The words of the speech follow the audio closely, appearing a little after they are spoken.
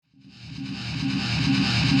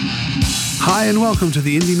Hi, and welcome to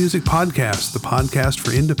the Indie Music Podcast, the podcast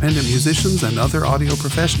for independent musicians and other audio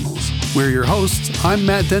professionals. We're your hosts. I'm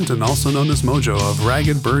Matt Denton, also known as Mojo of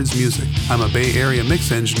Ragged Birds Music. I'm a Bay Area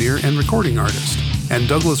mix engineer and recording artist. And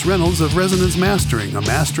Douglas Reynolds of Resonance Mastering, a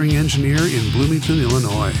mastering engineer in Bloomington,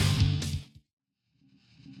 Illinois.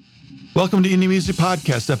 Welcome to Indie Music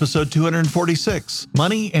Podcast, episode 246,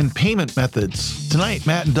 Money and Payment Methods. Tonight,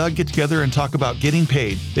 Matt and Doug get together and talk about getting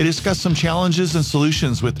paid. They discuss some challenges and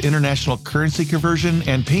solutions with international currency conversion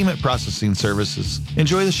and payment processing services.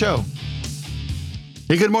 Enjoy the show.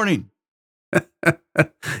 Hey, good morning.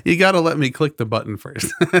 You got to let me click the button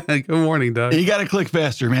first. Good morning, Doug. You got to click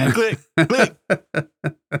faster, man. Click, click.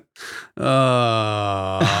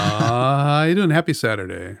 How you doing? Happy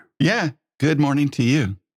Saturday. Yeah, good morning to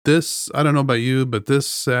you. I don't know about you, but this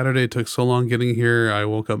Saturday took so long getting here. I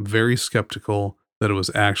woke up very skeptical that it was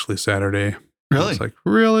actually Saturday. Really? It's like,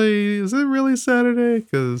 really? Is it really Saturday?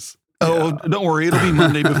 Because don't worry, it'll be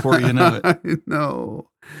Monday before you know it. I know.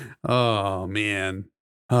 Oh man.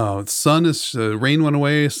 Oh, rain went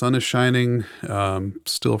away. Sun is shining.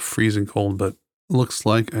 Still freezing cold, but looks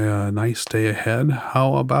like a nice day ahead.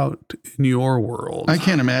 How about in your world? I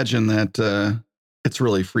can't imagine that it's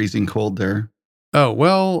really freezing cold there. Oh,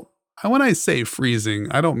 well, when I say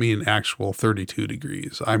freezing, I don't mean actual 32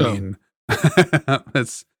 degrees. I mean,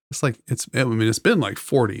 it's been like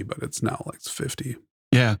 40, but it's now like 50.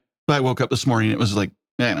 Yeah. I woke up this morning. It was like,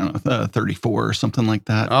 I don't know, 34 or something like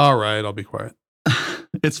that. All right. I'll be quiet.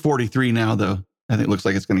 It's 43 now, though. I think it looks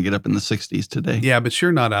like it's going to get up in the 60s today. Yeah, but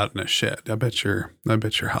you're not out in a shed. I bet your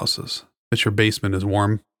basement is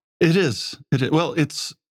warm. It is. Well,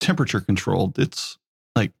 it's temperature controlled. It's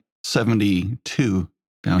like 72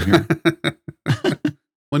 down here.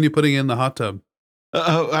 When are you putting in the hot tub?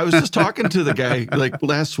 I was just talking to the guy like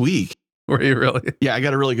last week. Were you really? Yeah, I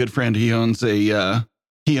got a really good friend. It's a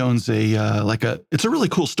really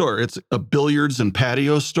cool store. It's a billiards and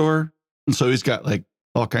patio store. And so he's got like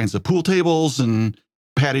all kinds of pool tables and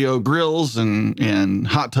patio grills and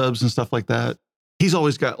hot tubs and stuff like that. He's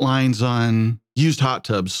always got lines on used hot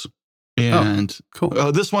tubs. And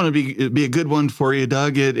cool. This one would be a good one for you,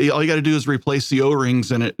 Doug. All you got to do is replace the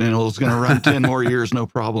O-rings in it, and it's going to run 10 more years, no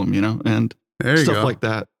problem, and there you stuff go. like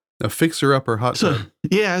that. A fixer-upper hot tub.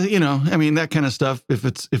 Yeah, that kind of stuff. If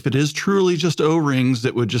it is truly just O-rings,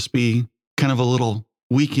 it would just be kind of a little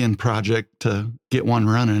weekend project to get one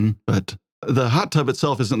running. But the hot tub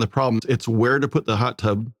itself isn't the problem. It's where to put the hot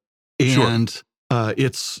tub, and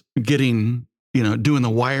it's getting doing the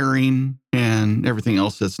wiring and everything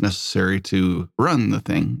else that's necessary to run the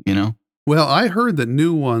thing, Well, I heard that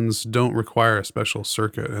new ones don't require a special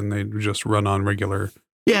circuit and they just run on regular.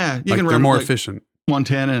 Yeah, you can run. They're more efficient.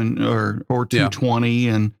 110 or 220.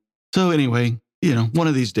 Yeah. And so anyway, one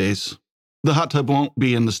of these days, the hot tub won't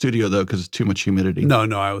be in the studio though, because it's too much humidity. No,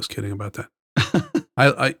 I was kidding about that.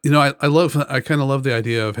 I kind of love the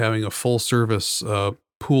idea of having a full service,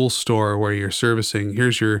 pool store where you're servicing.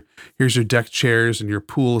 Here's your deck chairs and your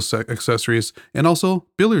pool accessories, and also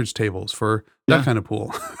billiards tables for that kind of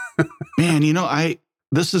pool. Man,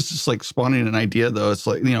 this is just like spawning an idea though. It's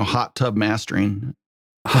like hot tub mastering.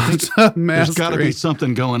 Hot tub mastering. There's got to be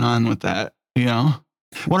something going on with that.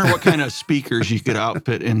 Wonder what kind of speakers you could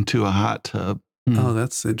outfit into a hot tub. Oh,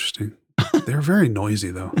 that's interesting. They're very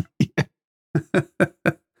noisy though.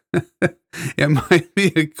 It might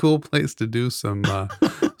be a cool place to do some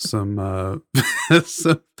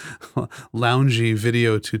loungy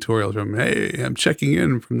video tutorials from, hey, I'm checking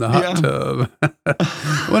in from the hot tub.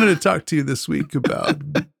 I wanted to talk to you this week about,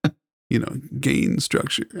 gain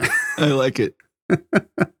structure. I like it.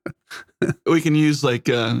 We can use like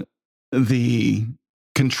the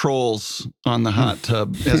controls on the hot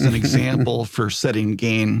tub as an example for setting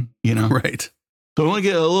gain, Right. So I want to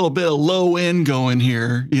get a little bit of low end going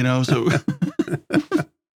here, so.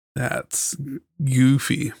 That's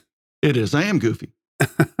goofy. It is. I am goofy.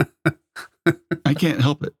 I can't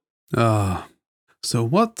help it. So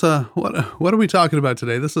what are we talking about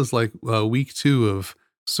today? This is like week 2 of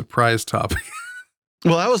surprise topic.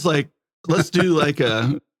 Well, I was like, let's do like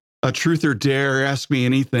a truth or dare, ask me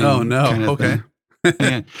anything. Oh no. Kind of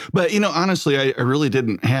okay. But honestly, I really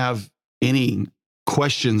didn't have any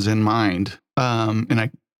questions in mind. And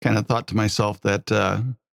I kind of thought to myself that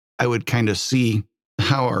I would kind of see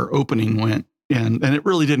how our opening went, and it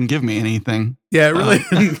really didn't give me anything. Yeah,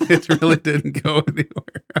 it really didn't go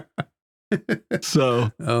anywhere.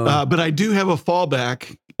 So, but I do have a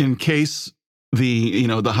fallback in case the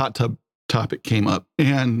hot tub topic came up,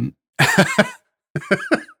 and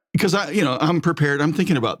because I'm prepared. I'm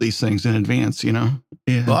thinking about these things in advance. Yeah.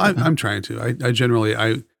 Well, I'm trying to. I generally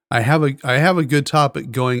I have a good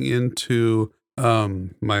topic going into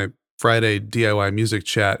my Friday DIY music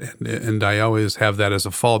chat, and I always have that as a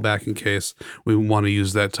fallback in case we want to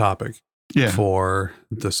use that topic for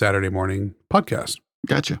the Saturday morning podcast.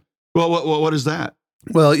 Gotcha. Well, what is that?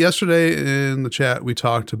 Well, yesterday in the chat, we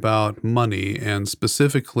talked about money, and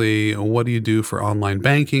specifically, what do you do for online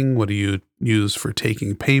banking? What do you use for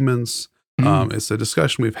taking payments? It's a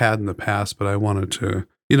discussion we've had in the past, but I wanted to,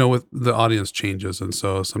 with the audience changes. And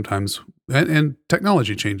so sometimes, and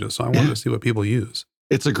technology changes. So I wanted to see what people use.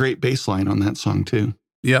 It's a great bass line on that song too.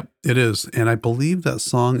 Yep, it is. And I believe that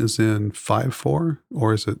song is in 5/4,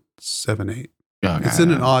 or is it 7/8? It's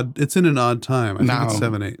in an odd time. I think it's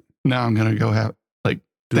 7/8. Now I'm going to go have,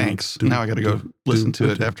 thanks. Now I got to go listen to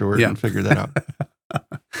it afterward and figure that out.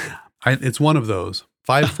 It's one of those,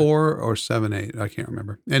 5/4 or 7/8. I can't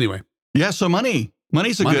remember. Anyway. Yeah. So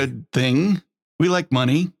money's a good thing. We like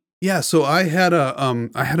money. Yeah. So I had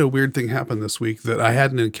a weird thing happen this week that I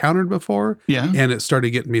hadn't encountered before. Yeah. And it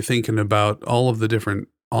started getting me thinking about all of the different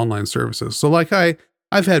online services. So I've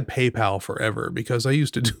had PayPal forever because I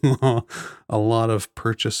used to do a lot of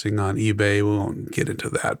purchasing on eBay. We won't get into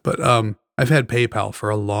that, but I've had PayPal for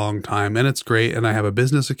a long time, and it's great. And I have a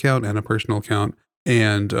business account and a personal account,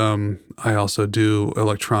 and I also do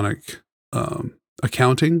electronic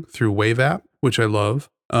accounting through Wave app, which I love.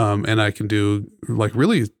 And I can do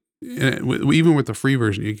really, even with the free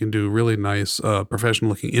version, you can do really nice professional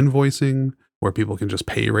looking invoicing where people can just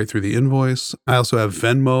pay right through the invoice. I also have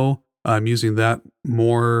Venmo. I'm using that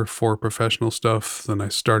more for professional stuff than I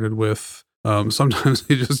started with. Sometimes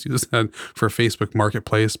I just use that for Facebook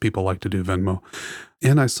Marketplace. People like to do Venmo.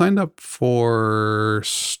 And I signed up for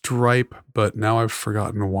Stripe, but now I've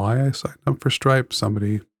forgotten why I signed up for Stripe.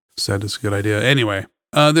 Somebody said it's a good idea. Anyway,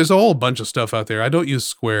 there's a whole bunch of stuff out there. I don't use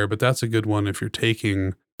Square, but that's a good one if you're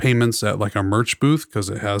taking payments at a merch booth, because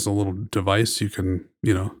it has a little device you can,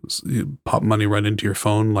 you pop money right into your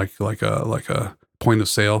phone like a point of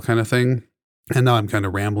sale kind of thing. And now I'm kind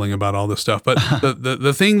of rambling about all this stuff, but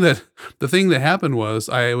the thing that happened was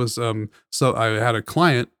I had a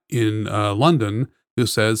client in London who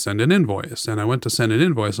said send an invoice, and I went to send an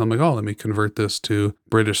invoice. I'm like, oh, let me convert this to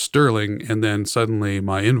British sterling, and then suddenly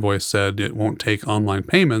my invoice said it won't take online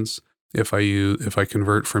payments if I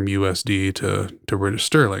convert from USD to British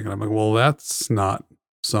sterling. And I'm like, well, that's not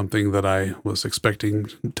something that I was expecting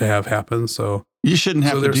to have happen. So you shouldn't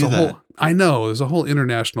have to do that. I know there's a whole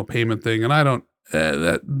international payment thing, and I don't.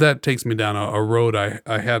 That takes me down a road I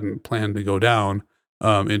hadn't planned to go down.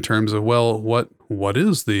 In terms of, what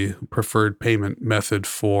is the preferred payment method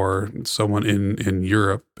for someone in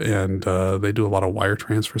Europe? And they do a lot of wire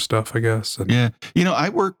transfer stuff, I guess. And, yeah. I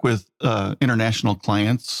work with international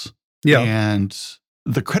clients. Yeah. And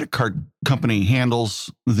the credit card company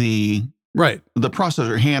handles the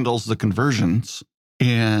processor handles the conversions,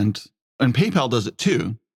 and PayPal does it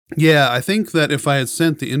too. Yeah, I think that if I had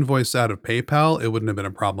sent the invoice out of PayPal, it wouldn't have been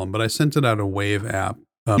a problem. But I sent it out of Wave app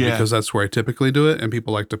because that's where I typically do it, and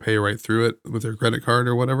people like to pay right through it with their credit card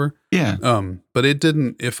or whatever. Yeah. But it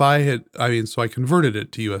didn't. So I converted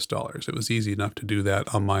it to US dollars. It was easy enough to do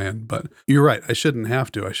that on my end. But you're right. I shouldn't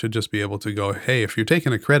have to. I should just be able to go, hey, if you're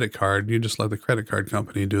taking a credit card, you just let the credit card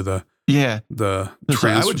company do the transfer.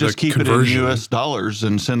 I would just keep conversion. It in US dollars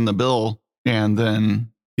and send the bill, and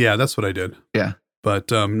then. Yeah, that's what I did. Yeah.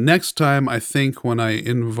 But next time, I think when I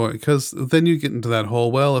invoice, because then you get into that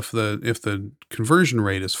whole, if the conversion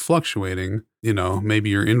rate is fluctuating,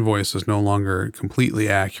 maybe your invoice is no longer completely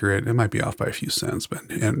accurate. It might be off by a few cents, but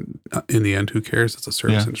in the end, who cares? It's a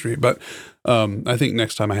service industry. But I think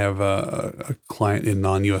next time I have a client in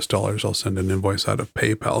non-US dollars, I'll send an invoice out of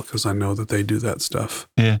PayPal because I know that they do that stuff.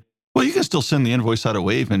 Yeah. Well, you can still send the invoice out of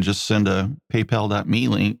Wave and just send a PayPal.me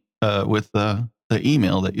link with the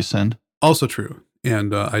email that you send. Also true.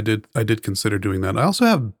 And I did consider doing that. I also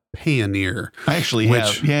have Payoneer. I actually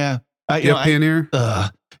have. Yeah.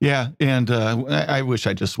 Payoneer? Yeah. And I wish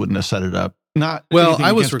I just wouldn't have set it up. I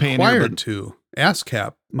was required to.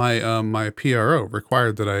 ASCAP, my PRO,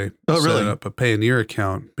 required that I set up a Payoneer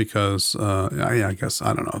account because I guess,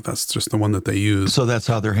 I don't know, that's just the one that they use. So that's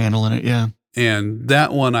how they're handling it, yeah. And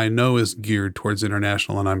that one I know is geared towards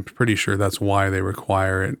international, and I'm pretty sure that's why they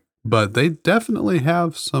require it. But they definitely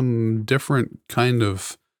have some different kind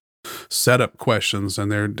of setup questions,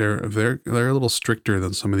 and they're a little stricter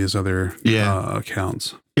than some of these other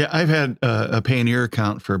accounts. Yeah, I've had a Payoneer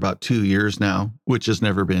account for about 2 years now, which has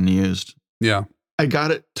never been used. Yeah, I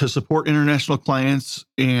got it to support international clients,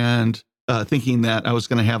 and thinking that I was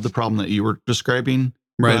going to have the problem that you were describing.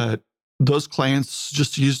 Right. But those clients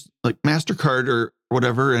just used like MasterCard or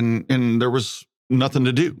whatever, and there was nothing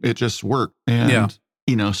to do. It just worked. And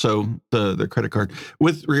So the credit card.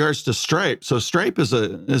 With regards to Stripe, so Stripe is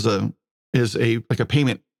a like a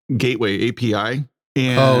payment gateway API.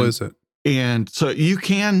 And, is it? And so you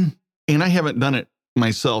can, and I haven't done it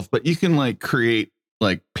myself, but you can like create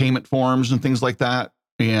like payment forms and things like that.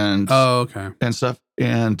 And okay. And stuff.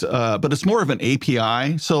 And but it's more of an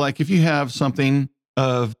API. So like if you have something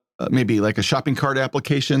of maybe like a shopping cart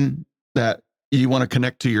application that you want to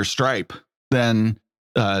connect to your Stripe, then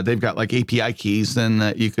they've got like API keys then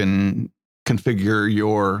that you can configure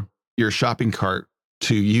your shopping cart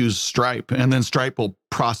to use Stripe, and then Stripe will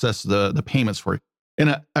process the payments for you.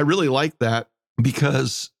 And I really like that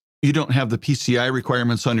because you don't have the PCI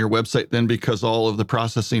requirements on your website then, because all of the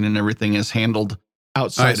processing and everything is handled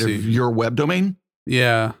outside of your web domain.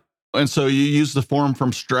 Yeah. And so you use the form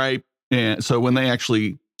from Stripe. And so when they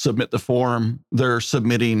actually submit the form, they're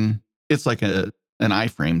submitting, it's like an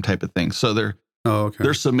iframe type of thing. So they're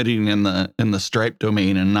submitting in the Stripe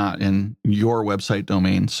domain and not in your website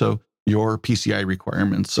domain. So your PCI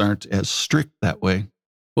requirements aren't as strict that way.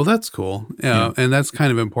 Well, that's cool. Yeah. And that's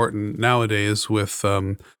kind of important nowadays with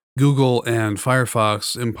Google and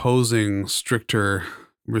Firefox imposing stricter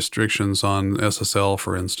restrictions on SSL,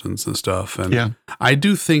 for instance, and stuff. And I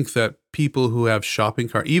do think that people who have shopping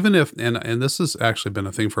cart, even if, and this has actually been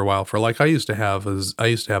a thing for a while, for like I used to have a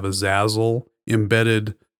Zazzle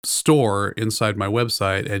embedded store inside my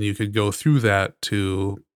website, and you could go through that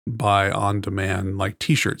to buy on demand, like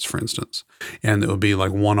t-shirts, for instance. And it would be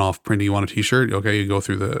like one-off printing. You want a t-shirt? Okay, you go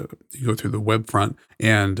through the web front,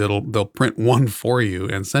 and they'll print one for you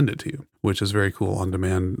and send it to you, which is very cool on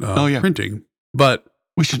demand printing. But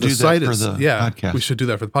we should do that for the podcast. We should do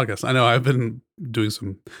that for the podcast. I know I've been doing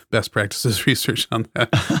some best practices research on that.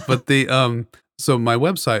 But so my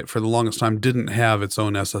website for the longest time didn't have its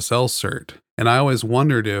own SSL cert. And I always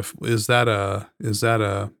wondered is that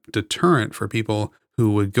a deterrent for people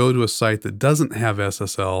who would go to a site that doesn't have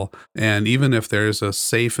SSL, and even if there's a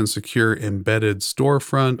safe and secure embedded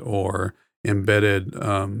storefront or embedded,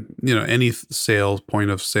 any point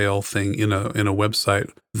of sale thing in a website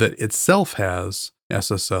that itself has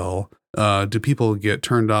SSL, do people get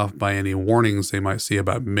turned off by any warnings they might see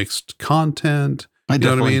about mixed content? I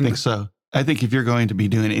definitely think so. I think if you're going to be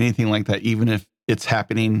doing anything like that, even if it's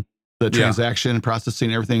happening, the transaction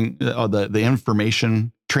processing, everything, the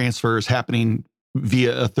information transfer is happening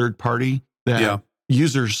via a third party that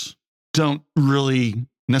users don't really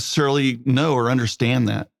necessarily know or understand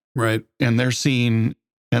that. Right. And they're seeing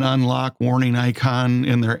an unlock warning icon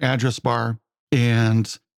in their address bar,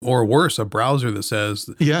 or worse, a browser that says,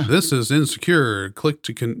 this is insecure. Click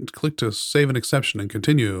to save an exception and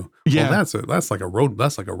continue. Yeah. Well, that's like a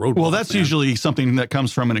roadblock. Well, that's usually something that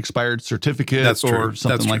comes from an expired certificate or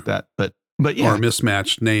something like that. But or a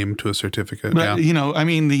mismatched name to a certificate. But,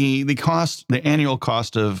 the annual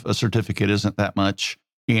cost of a certificate isn't that much.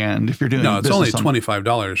 And if you're doing it's only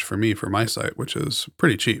 $25 for me for my site, which is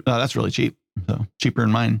pretty cheap. Oh, that's really cheap. So cheaper than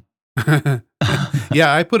mine.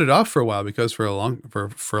 Yeah, I put it off for a while because for a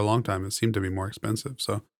long time it seemed to be more expensive.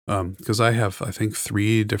 So because I have, I think,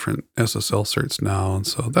 3 different SSL certs now, and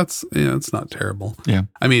so that's it's not terrible. Yeah,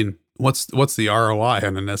 I mean, what's the ROI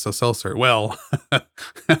on an SSL cert? Well,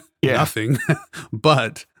 nothing.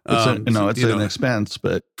 But it's an expense.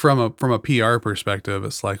 But from a PR perspective,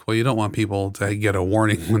 it's like, well, you don't want people to get a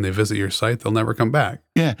warning when they visit your site; they'll never come back.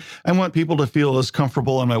 Yeah, I want people to feel as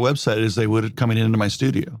comfortable on my website as they would coming into my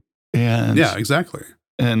studio. And yeah, exactly.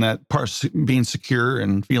 And that part being secure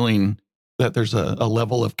and feeling that there's a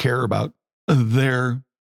level of care about their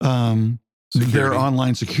online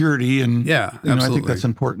security. And absolutely. I think that's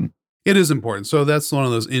important. It is important. So that's one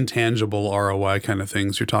of those intangible ROI kind of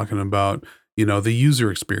things you're talking about. The user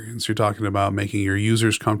experience. You're talking about making your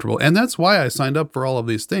users comfortable. And that's why I signed up for all of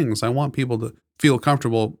these things. I want people to feel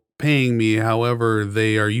comfortable paying me however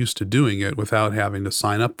they are used to doing it without having to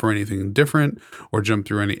sign up for anything different or jump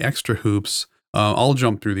through any extra hoops. I'll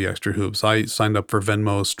jump through the extra hoops. I signed up for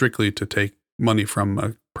Venmo strictly to take money from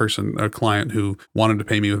a client who wanted to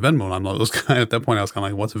pay me with Venmo. And at that point, I was kind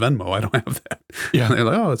of like, what's Venmo? I don't have that. Yeah. And they're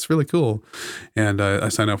like, oh, it's really cool. And I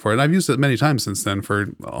signed up for it. And I've used it many times since then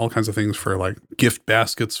for all kinds of things, for like gift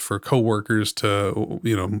baskets for coworkers to,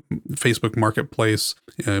 Facebook Marketplace.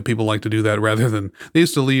 People like to do that rather than, they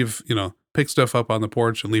used to leave, pick stuff up on the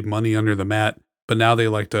porch and leave money under the mat. But now they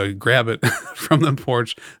like to grab it from the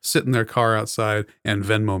porch, sit in their car outside, and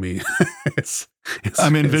Venmo me. It's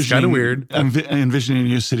kind of weird. I'm envisioning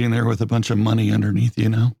you sitting there with a bunch of money underneath you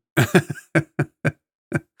now.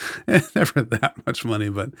 Never that much money,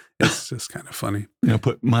 but it's just kind of funny.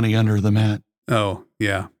 Put money under the mat. Oh,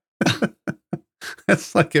 yeah.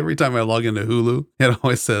 It's like every time I log into Hulu, it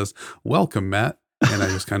always says, "Welcome, Matt. And I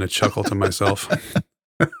just kind of chuckle to myself.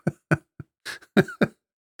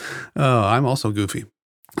 Oh, I'm also goofy.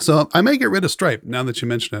 So I may get rid of Stripe now that you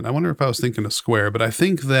mention it. I wonder if I was thinking of Square, but I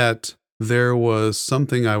think that there was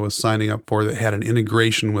something I was signing up for that had an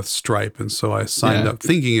integration with Stripe. And so I signed up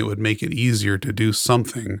thinking it would make it easier to do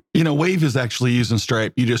something. Wave is actually using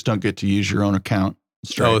Stripe. You just don't get to use your own account.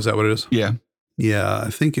 Stripe. Oh, is that what it is? Yeah. Yeah, I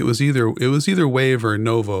think it was either Wave or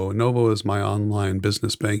Novo. Novo is my online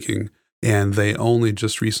business banking, and they only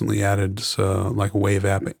just recently added like Wave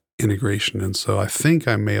app integration. And so I think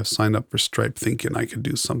I may have signed up for Stripe thinking I could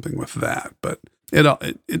do something with that, but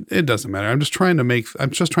it doesn't matter. I'm just trying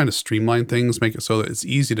to streamline things, make it so that it's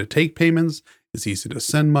easy to take payments, it's easy to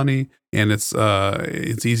send money, and it's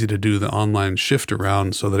easy to do the online shift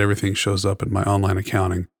around so that everything shows up in my online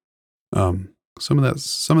accounting. Some of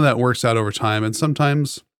that works out over time, and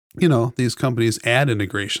sometimes, these companies add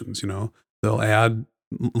integrations. They'll add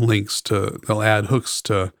hooks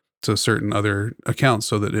to certain other accounts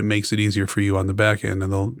so that it makes it easier for you on the back end,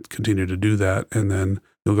 and they'll continue to do that. And then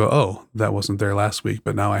you'll go, oh, that wasn't there last week,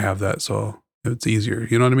 but now I have that, so it's easier.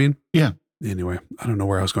 You know what I mean? Yeah. Anyway, I don't know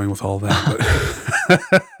where I was going with all that,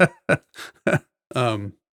 but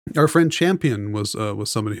our friend Champion was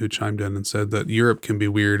somebody who chimed in and said that Europe can be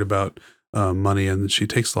weird about money, and she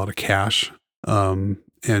takes a lot of cash, and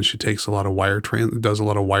she takes a lot of does a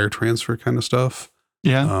lot of wire transfer kind of stuff.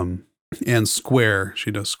 Yeah. And Square,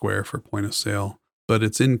 she does Square for point of sale, but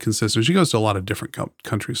it's inconsistent. She goes to a lot of different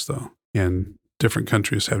countries though, and different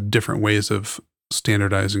countries have different ways of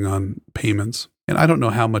standardizing on payments. And I don't know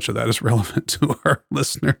how much of that is relevant to our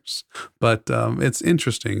listeners, but it's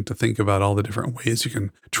interesting to think about all the different ways you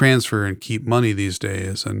can transfer and keep money these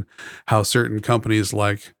days, and how certain companies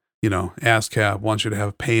like, ASCAP wants you to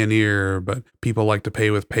have Payoneer, but people like to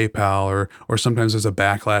pay with PayPal, or sometimes there's a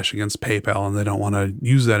backlash against PayPal and they don't want to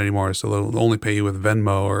use that anymore, so they'll only pay you with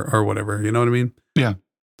Venmo or whatever. You know what I mean? Yeah.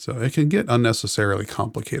 So it can get unnecessarily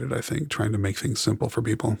complicated, I think, trying to make things simple for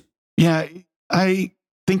people. Yeah, I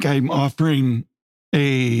think I'm offering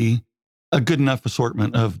a good enough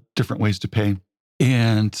assortment of different ways to pay.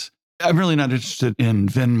 And I'm really not interested in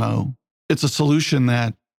Venmo. It's a solution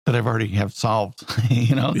that I've already have solved,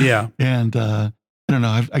 Yeah. And I don't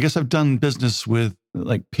know. I guess I've done business with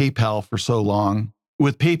like PayPal for so long.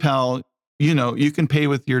 With PayPal, you can pay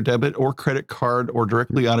with your debit or credit card or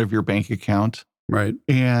directly out of your bank account. Right.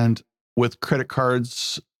 And with credit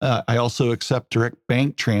cards, I also accept direct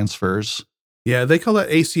bank transfers. Yeah, they call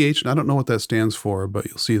that ACH, and I don't know what that stands for, but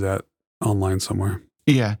you'll see that online somewhere.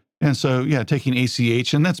 Yeah. And so, taking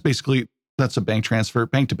ACH, and that's a bank transfer,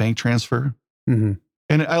 bank to bank transfer. Mm-hmm.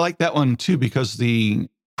 And I like that one too, because the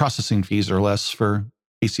processing fees are less for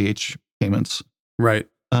ACH payments. Right.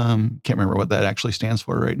 Can't remember what that actually stands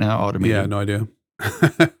for right now. Automated. Yeah, no idea.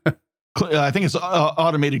 I think it's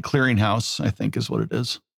automated clearinghouse, I think is what it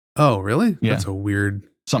is. Oh, really? Yeah. That's a weird...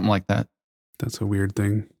 Something like that. That's a weird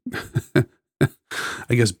thing.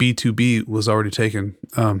 I guess B2B was already taken.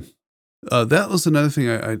 That was another thing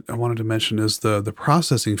I wanted to mention is the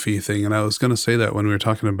processing fee thing. And I was going to say that when we were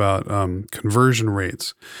talking about conversion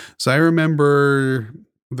rates. So I remember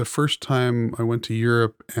the first time I went to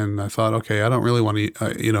Europe and I thought, okay, I don't really want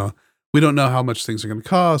to, we don't know how much things are going to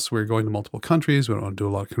cost. We're going to multiple countries. We don't want to do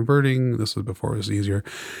a lot of converting. This was before it was easier.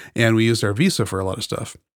 And we used our Visa for a lot of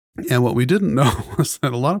stuff. And what we didn't know was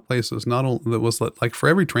that a lot of places, not only that was like for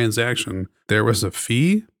every transaction, there was a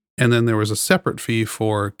fee, and then there was a separate fee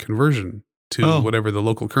for conversion to whatever the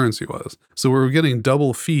local currency was. So we were getting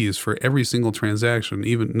double fees for every single transaction,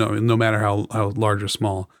 no matter how large or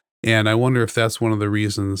small. And I wonder if that's one of the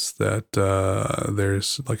reasons that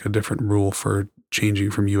there's like a different rule for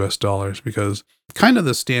changing from US dollars, because kind of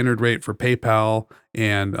the standard rate for PayPal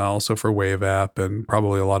and also for Wave app and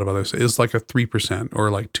probably a lot of others is like a 3%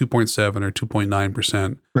 or like 2.7 or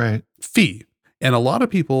 2.9% right fee. And a lot of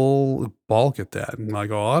people balk at that and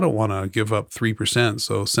like, oh, I don't want to give up 3%.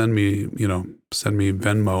 So send me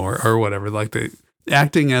Venmo or whatever, like they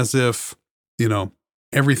acting as if,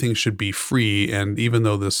 everything should be free. And even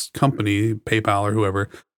though this company, PayPal or whoever,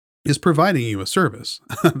 is providing you a service,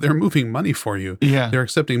 they're moving money for you. Yeah. They're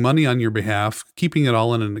accepting money on your behalf, keeping it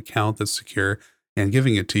all in an account that's secure and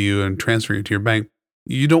giving it to you and transferring it to your bank.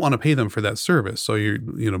 You don't want to pay them for that service. So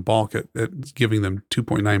you balk at giving them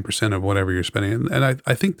 2.9% of whatever you're spending. And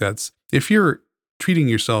I think that's, if you're treating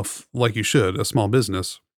yourself like you should, a small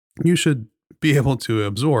business, you should be able to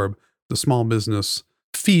absorb the small business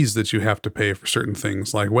fees that you have to pay for certain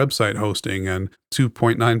things like website hosting and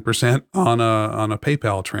 2.9% on a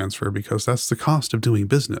PayPal transfer, because that's the cost of doing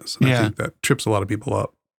business. And I think that trips a lot of people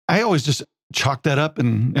up. I always just chalk that up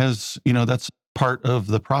and as, that's part of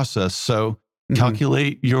the process. So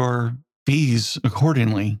calculate your fees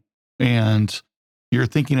accordingly. And you're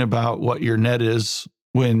thinking about what your net is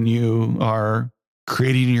when you are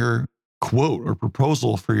creating your quote or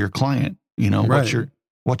proposal for your client. Right.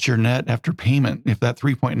 What's your net after payment? If that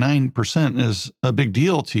 3.9% is a big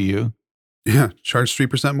deal to you, Yeah, charge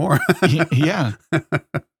 3% more. yeah.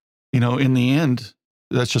 In the end,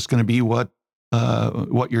 that's just going to be what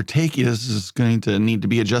your take is going to need to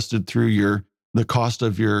be adjusted through the cost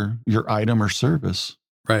of your item or service.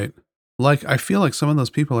 Right. Like, I feel like some of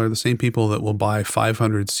those people are the same people that will buy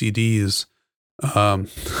 500 CDs,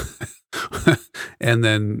 and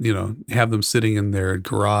then, have them sitting in their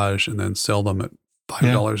garage and then sell them at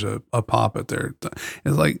 $5 a pop at their,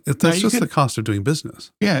 it's like, that's just the cost of doing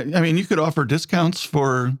business. Yeah. I mean, you could offer discounts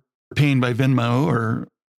for paying by Venmo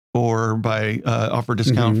or by offer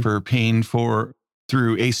discount for paying through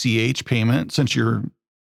ACH payment, since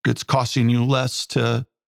it's costing you less for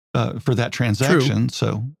that transaction. True.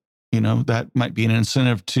 So, that might be an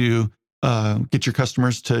incentive to get your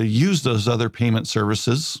customers to use those other payment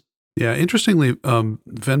services. Yeah. Interestingly,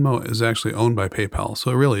 Venmo is actually owned by PayPal.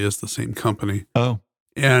 So it really is the same company. Oh.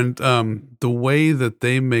 And the way that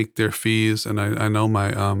they make their fees, and I know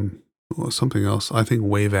my something else, I think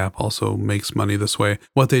Wave app also makes money this way.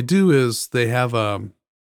 What they do is they have a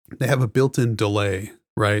built-in delay,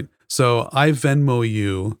 right? So I Venmo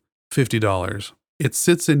you $50. It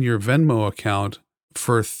sits in your Venmo account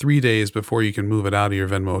for 3 days before you can move it out of your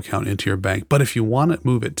Venmo account into your bank. But if you want to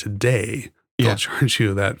move it today, they'll charge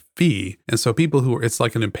you that fee. And so it's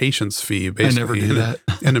like an impatience fee, basically. I never do that.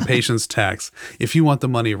 An impatience tax. If you want the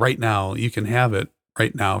money right now, you can have it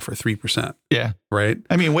right now for 3%. Yeah. Right?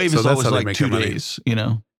 I mean, Wave is always like 2 days,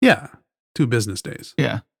 Yeah. 2 business days.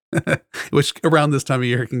 Yeah. Which around this time of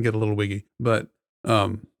year can get a little wiggy. But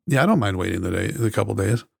I don't mind waiting a couple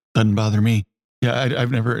days. Doesn't bother me. Yeah, I've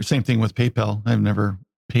never, same thing with PayPal. I've never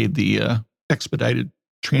paid the expedited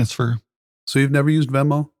transfer. So you've never used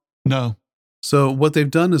Venmo? No. So what they've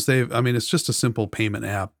done is it's just a simple payment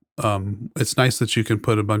app. It's nice that you can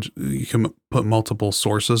put multiple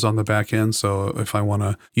sources on the back end. So if I want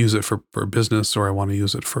to use it for business, or I want to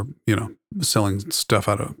use it for, selling stuff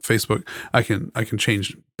out of Facebook, I can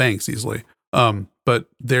change banks easily. But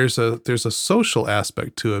there's a social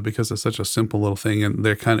aspect to it because it's such a simple little thing, and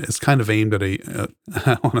it's kind of aimed at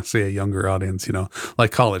I want to say a younger audience,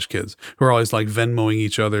 like college kids who are always like Venmoing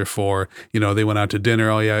each other for, they went out to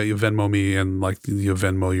dinner. Oh yeah, you Venmo me, and like you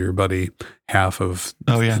Venmo your buddy half of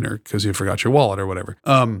dinner because you forgot your wallet or whatever.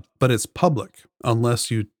 But it's public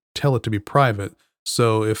unless you tell it to be private.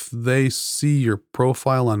 So if they see your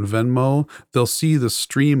profile on Venmo, they'll see the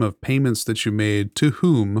stream of payments that you made to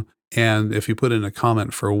whom. And if you put in a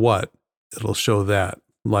comment for what, it'll show that.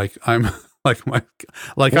 Like I'm like my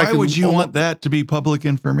like. Why would you want that to be public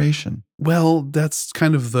information? Well, that's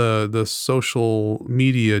kind of the social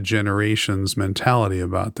media generation's mentality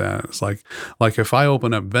about that. It's like if I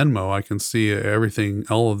open up Venmo, I can see everything,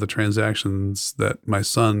 all of the transactions that my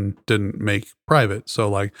son didn't make private. So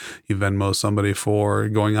like you Venmo somebody for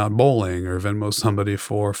going out bowling, or Venmo somebody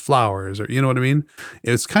for flowers, or you know what I mean?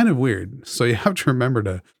 It's kind of weird. So you have to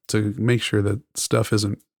remember to make sure that stuff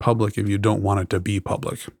isn't public if you don't want it to be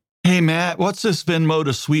public. Hey, Matt, what's this Venmo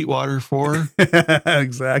to Sweetwater for?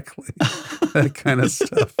 Exactly. That kind of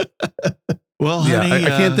stuff. Well, honey, I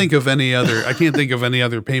can't think of any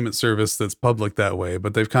other payment service that's public that way,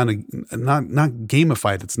 but they've kind of not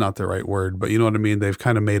gamified. It's not the right word, but you know what I mean? They've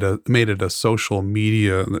kind of made it a social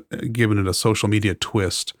media, given it a social media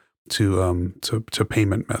twist to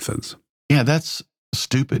payment methods. Yeah, that's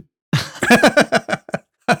stupid.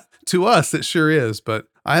 To us, it sure is, but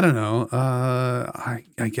I don't know.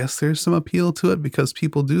 I guess there's some appeal to it because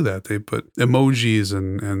people do that. They put emojis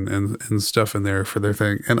and stuff in there for their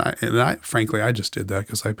thing. And I frankly, I just did that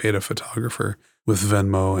because I paid a photographer with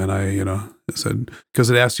Venmo, and I said, because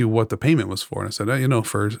it asked you what the payment was for. And I said,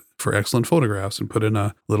 for excellent photographs, and put in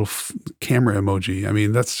a little camera emoji. I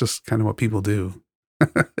mean, that's just kind of what people do.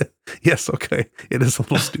 Yes. Okay. It is a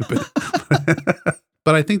little stupid.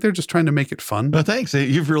 But I think they're just trying to make it fun. Well, thanks.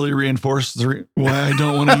 You've really reinforced why I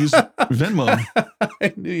don't want to use Venmo.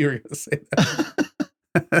 I knew you were going to say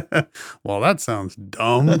that. Well, that sounds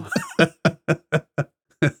dumb.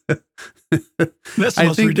 That's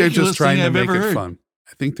I think they're just trying to make it fun.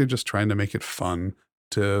 I think they're just trying to make it fun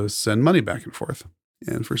to send money back and forth.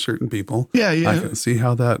 And for certain people, yeah. I can see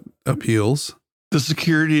how that appeals. The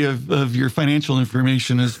security of your financial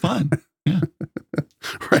information is fun. Yeah.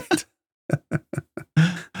 Right.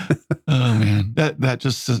 Oh man, that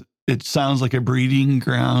just, it sounds like a breeding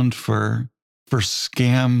ground for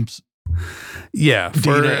scams Yeah,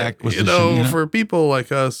 for data acquisition. for people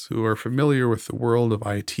like us who are familiar with the world of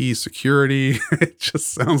IT security, it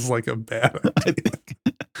just sounds like a bad idea.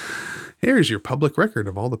 Here's your public record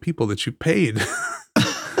of all the people that you paid.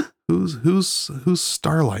 Who's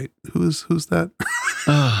Starlight? Who's that?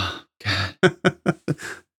 Oh God,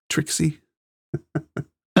 Trixie.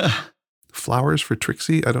 Flowers for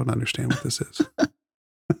Trixie? I don't understand what this is.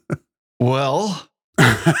 Well,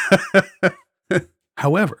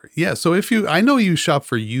 however, yeah. So I know you shop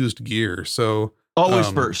for used gear, so always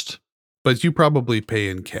first. But you probably pay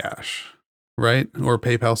in cash, right? Or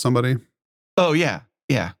PayPal somebody. Oh yeah.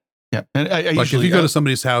 And I like usually, if you go to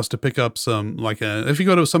somebody's house to pick up if you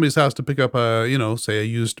go to somebody's house to pick up say a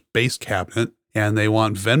used bass cabinet and they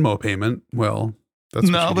want Venmo payment, well, that's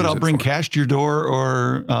what no, but I'll bring for. cash to your door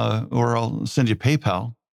or I'll send you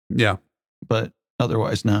PayPal. Yeah. But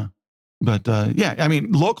otherwise, no. But yeah, I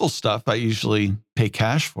mean, local stuff I usually pay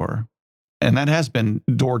cash for. And that has been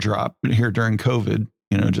door drop here during COVID,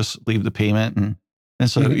 just leave the payment. And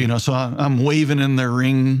so, so I'm waving in their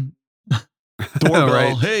Ring doorbell.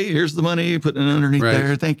 Right. Hey, here's the money, putting it underneath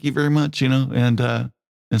there. Thank you very much, and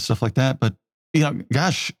stuff like that. But,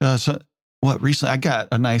 gosh, recently I got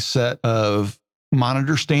a nice set of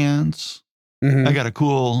monitor stands. Mm-hmm. I got a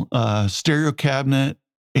cool stereo cabinet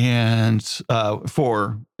and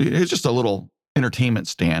it's just a little entertainment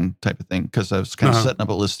stand type of thing because I was kind of setting up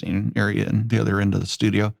a listening area in the other end of the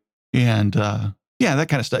studio. And that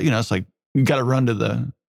kind of stuff, it's like you got to run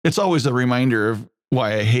to it's always a reminder of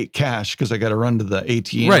why I hate cash because I got to run to the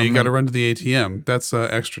ATM. Right, you got to run to the ATM. That's an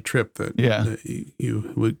extra trip that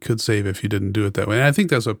you could save if you didn't do it that way. And I think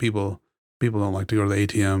that's what people don't like to go to the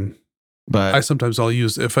ATM. But I'll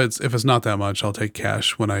use if it's not that much, I'll take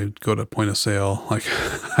cash when I go to point of sale. Like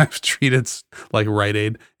I've treated like Rite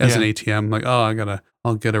Aid as an ATM. Like, I'll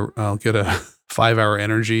get a 5-hour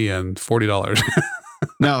energy and $40.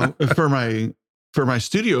 Now for my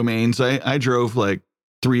studio mains, I drove like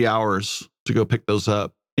 3 hours to go pick those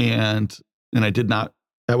up, and I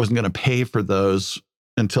wasn't going to pay for those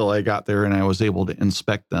until I got there and I was able to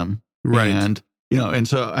inspect them. Right. And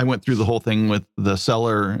so I went through the whole thing with the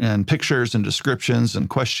seller and pictures and descriptions and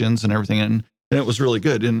questions and everything. And it was really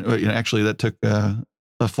good. And actually that took a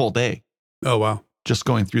full day. Oh, wow. Just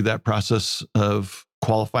going through that process of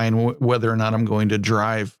qualifying whether or not I'm going to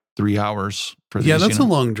drive 3 hours for these. Yeah, that's a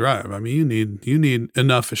long drive. I mean, you need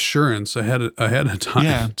enough assurance ahead of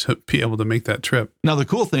time to be able to make that trip. Now, the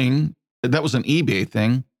cool thing, that was an eBay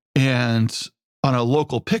thing. And on a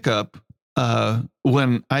local pickup,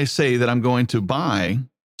 when I say that I'm going to buy,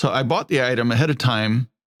 so I bought the item ahead of time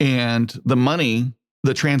and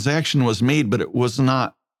the transaction was made, but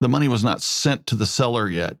the money was not sent to the seller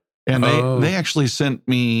yet. And they actually sent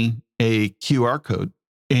me a QR code.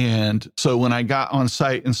 And so when I got on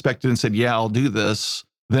site, inspected and said, yeah, I'll do this,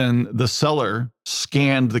 then the seller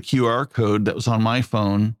scanned the QR code that was on my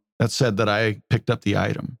phone that said that I picked up the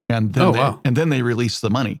item. And then they released the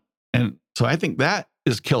money. And so I think that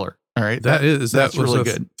is killer. All right. That's really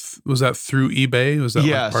good. Was that through eBay? Was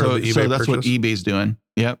that part of the eBay so that's purchase? what eBay's doing.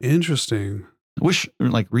 Yep. Interesting. I wish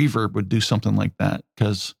like Reverb would do something like that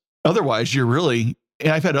because otherwise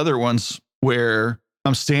I've had other ones where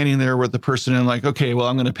I'm standing there with the person and like, okay, well,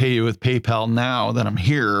 I'm going to pay you with PayPal now that I'm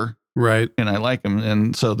here. Right. And I like them.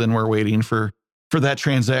 And so then we're waiting for that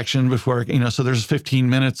transaction before, so there's 15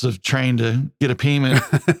 minutes of trying to get a payment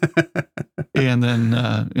and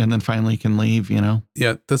then finally can leave,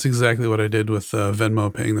 Yeah, that's exactly what I did with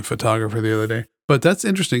Venmo paying the photographer the other day. But that's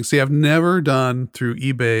interesting. See, I've never done through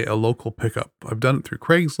eBay a local pickup. I've done it through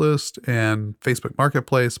Craigslist and Facebook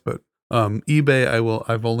Marketplace, but eBay,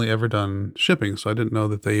 I've only ever done shipping. So I didn't know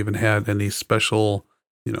that they even had any special,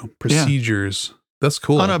 procedures. Yeah. That's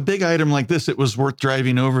cool. On a big item like this, it was worth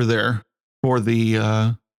driving over there for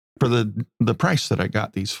the price that I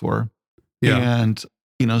got these for. Yeah. And,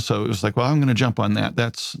 so it was like, well, I'm going to jump on that.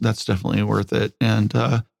 That's definitely worth it. And,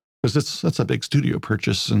 because that's a big studio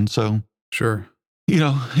purchase. And so, sure.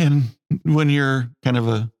 And when you're kind of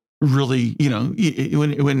a really,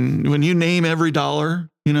 when you name every dollar,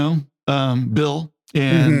 Bill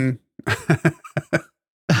and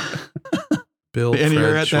Bill, and Fred,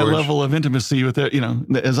 you're at George. That level of intimacy with it,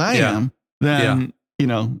 as I am, then,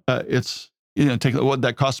 it's, take what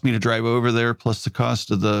that cost me to drive over there plus the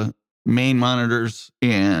cost of the main monitors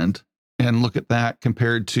and look at that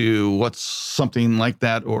compared to what's something like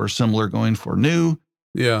that or similar going for new.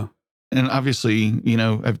 Yeah. And obviously,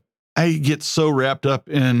 I get so wrapped up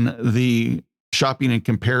in the shopping and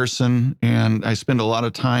comparison, and I spend a lot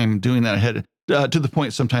of time doing that ahead to the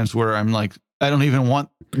point sometimes where I'm like, I don't even want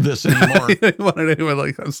this anymore. I wanted anyone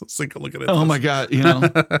like, I'm so sick of looking at Oh this. my God, you know.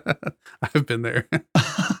 I've been there.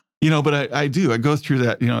 You know, but I do. I go through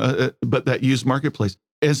that, you know, but that used marketplace.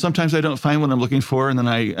 And sometimes I don't find what I'm looking for. And then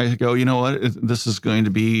I go, you know what? This is going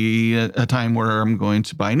to be a time where I'm going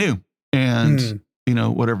to buy new. And, you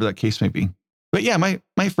know, whatever that case may be. But yeah, my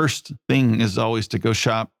first thing is always to go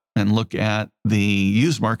shop and look at the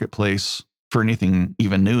used marketplace for anything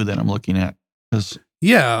even new that I'm looking at.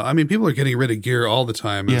 Yeah, I mean, people are getting rid of gear all the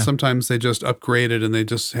time, and Yeah. sometimes they just upgrade it, and they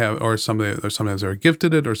just have, or sometimes they're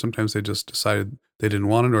gifted it, or sometimes they just decided they didn't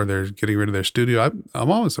want it, or they're getting rid of their studio. I'm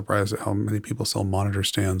always surprised at how many people sell monitor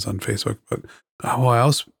stands on Facebook. But I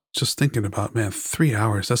was just thinking about, man, 3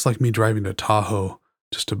 hours. That's like me driving to Tahoe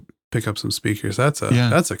just to pick up some speakers. That's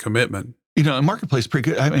a commitment. You know, a marketplace pretty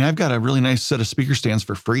good. I mean, I've got a really nice set of speaker stands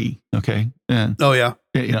for free. Okay, and Oh yeah.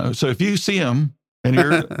 you know, so if you see them and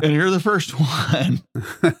you're the first one,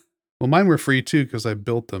 Well, mine were free too because I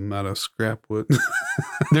built them out of scrap wood.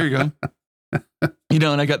 there you go. You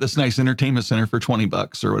know, and I got this nice entertainment center for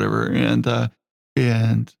 $20 or whatever,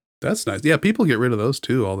 and That's nice. Yeah, people get rid of those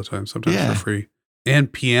too all the time, sometimes Yeah. for free.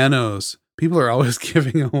 And pianos. People are always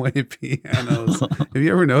giving away pianos. Have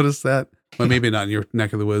you ever noticed that? Well, maybe not in your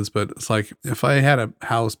neck of the woods, but it's like if I had a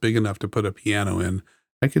house big enough to put a piano in,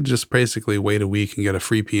 I could just basically wait a week and get a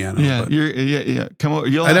free piano. yeah, But yeah. Come over.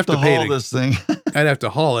 You'll I'd have have to to pay haul to- this thing. I'd have to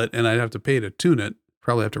haul it and I'd have to pay to tune it.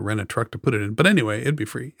 Probably have to rent a truck to put it in. But anyway, it'd be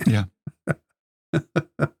free. Yeah.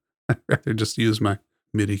 I'd rather just use my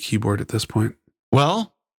MIDI keyboard at this point.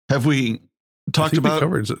 Well, have we talked I think about? I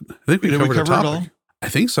think we Did we covered cover a it topic. all? I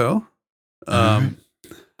think so. Alright.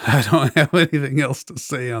 I don't have anything else to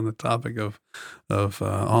say on the topic of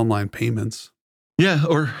online payments Yeah,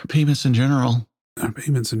 or payments in general. or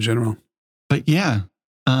payments in general. But yeah,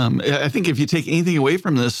 I think if you take anything away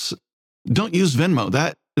from this, don't use Venmo.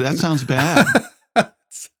 That sounds bad.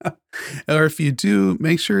 Or if you do,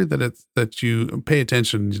 make sure that you pay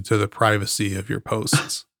attention to the privacy of your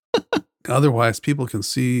posts. Otherwise, people can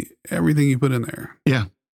see everything you put in there.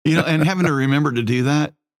 You know, and having to remember to do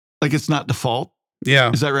that, like it's not default.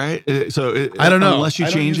 Yeah, Is that right? I don't know. Unless you I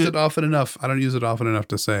don't change use it. often enough. I don't use it often enough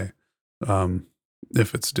to say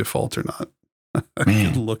if it's default or not. I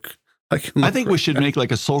Man. can look. I think we should make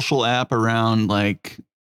like a social app around like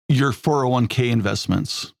your 401k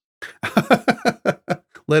investments.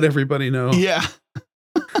 let everybody know. Yeah.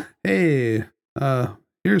 Hey,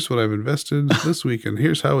 here's what I've invested this week, and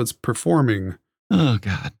here's how it's performing. Oh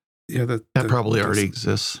God. Yeah, That probably already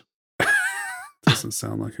exists. doesn't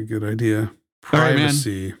sound like a good idea. All right, man.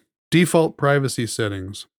 Privacy. Default privacy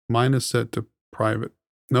settings. Mine is set to private.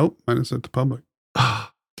 Nope, mine is set to public.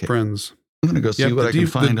 Okay. Friends. I'm gonna go see Yep, what I can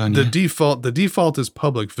find on the you. default is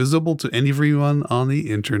public, visible to everyone on the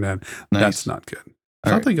internet. Nice. That's not good. I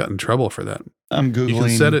All thought right. they got in trouble for that. I'm googling. You can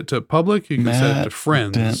set it to public. You can set it to Matt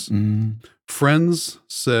friends. Denton. Friends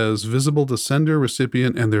says visible to sender,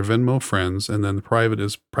 recipient, and their Venmo friends. And then the private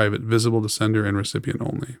is private, visible to sender and recipient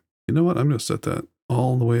only. You know what? I'm going to set that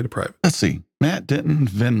all the way to private. Let's see. Matt Denton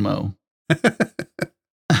Venmo.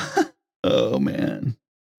 Oh man.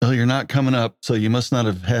 Well, you're not coming up, so you must not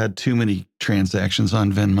have had too many transactions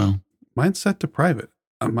on Venmo. Mine's set to private.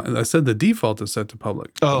 I said the default is set to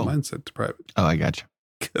public. but Oh. Mine's set to private Oh, I got you.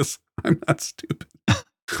 because I'm not stupid.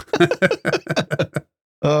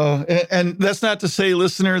 Oh, and that's not to say,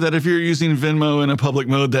 listener, that if you're using Venmo in a public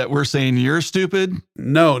mode that we're saying you're stupid,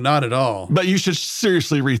 No, not at all. but you should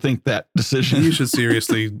seriously rethink that decision. You should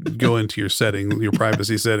seriously go into your settings, your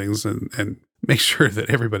privacy settings, and make sure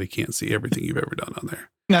that everybody can't see everything you've ever done on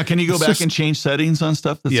there. Now, can you go It's back just- and change settings on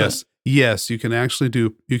stuff? That's Yes, you can actually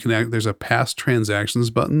do. There's a past transactions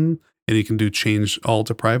button, and you can do change all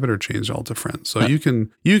to private or change all to friends. So Right. you can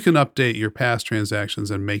update your past transactions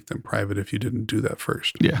and make them private if you didn't do that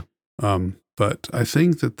first. Yeah. But I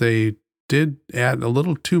think that they did add a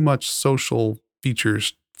little too much social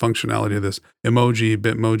features functionality to this. Emoji,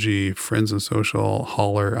 Bitmoji, friends and social,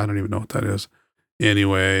 holler. I don't even know what that is.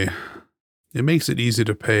 Anyway, it makes it easy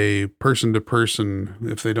to pay person to person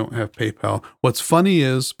if they don't have PayPal. What's funny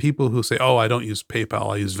is people who say, "Oh, I don't use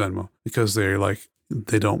PayPal, I use Venmo," because they're like,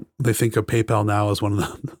 they think of PayPal now as one of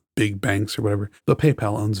the big banks or whatever. But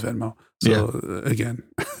PayPal owns Venmo. So again,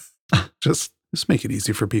 just make it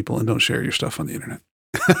easy for people and don't share your stuff on the internet.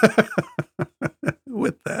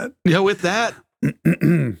 With that. Yeah, with that.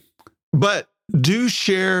 But do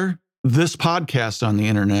share this podcast on the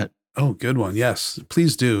internet. Oh, good one. Yes,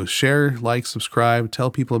 please do. Share, like, subscribe, tell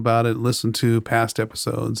people about it, listen to past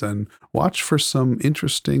episodes, and watch for some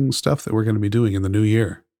interesting stuff that we're going to be doing in the new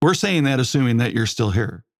year. We're saying that assuming that you're still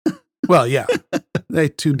here. Well, yeah. They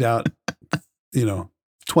tuned out,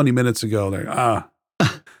 20 minutes ago. They're,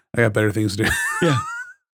 I got better things to do. Yeah.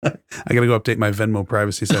 I got to go update my Venmo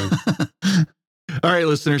privacy settings. All right,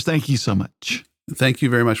 listeners, thank you so much. Thank you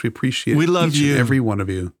very much. We appreciate We love each you. and every one of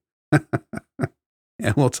you.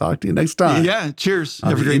 And we'll talk to you next time. Yeah, cheers. On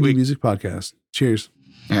Have a the great Indie week. Music Podcast. Cheers.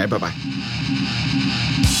 All right, bye-bye.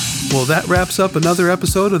 Well, that wraps up another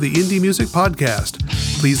episode of the Indie Music Podcast.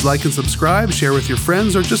 Please like and subscribe, share with your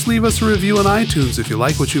friends, or just leave us a review on iTunes if you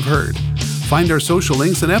like what you've heard. Find our social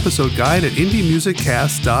links and episode guide at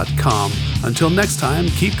indiemusiccast.com. Until next time,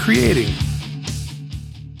 keep creating.